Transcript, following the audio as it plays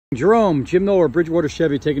Jerome, Jim Knoller, Bridgewater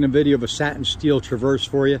Chevy, taking a video of a satin steel Traverse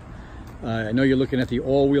for you. I know you're looking at the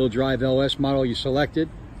all-wheel drive LS model you selected.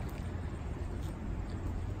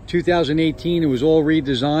 2018, it was all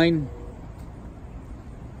redesigned.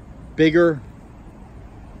 Bigger,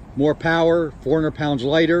 more power, 400 pounds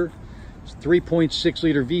lighter. It's a 3.6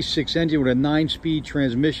 liter V6 engine with a 9-speed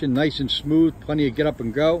transmission, nice and smooth, plenty of get up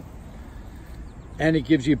and go. And it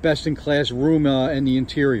gives you best-in-class room in the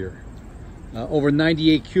interior. Over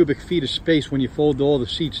 98 cubic feet of space when you fold all the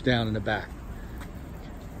seats down in the back.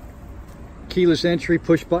 Keyless entry,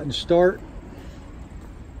 push button start.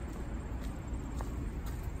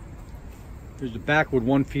 There's the back with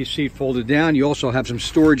one piece seat folded down. You also have some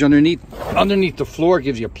storage underneath the floor. It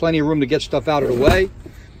gives you plenty of room to get stuff out of the way.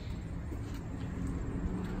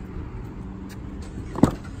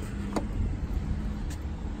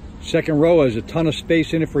 Second row has a ton of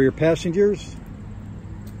space in it for your passengers.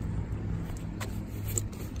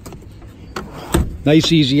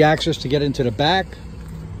 Nice, easy access to get into the back.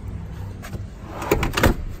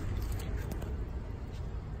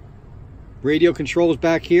 Radio controls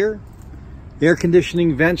back here. Air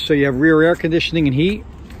conditioning vents, so you have rear air conditioning and heat.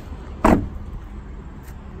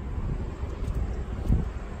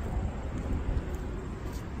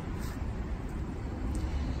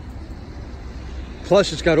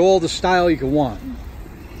 Plus, it's got all the style you can want.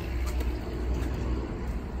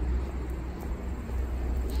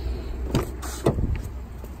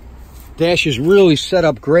 Dash is really set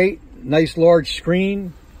up great. Nice large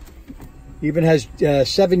screen. Even has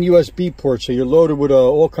 7 USB ports, so you're loaded with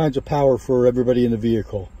all kinds of power for everybody in the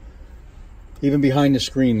vehicle. Even behind the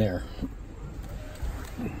screen there.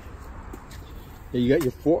 You got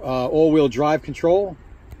your all-wheel drive control.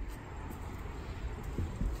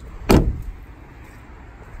 Well,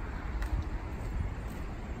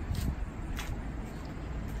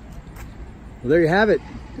 there you have it.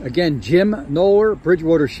 Again, Jim Knoller,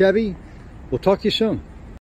 Bridgewater Chevy. We'll talk to you soon.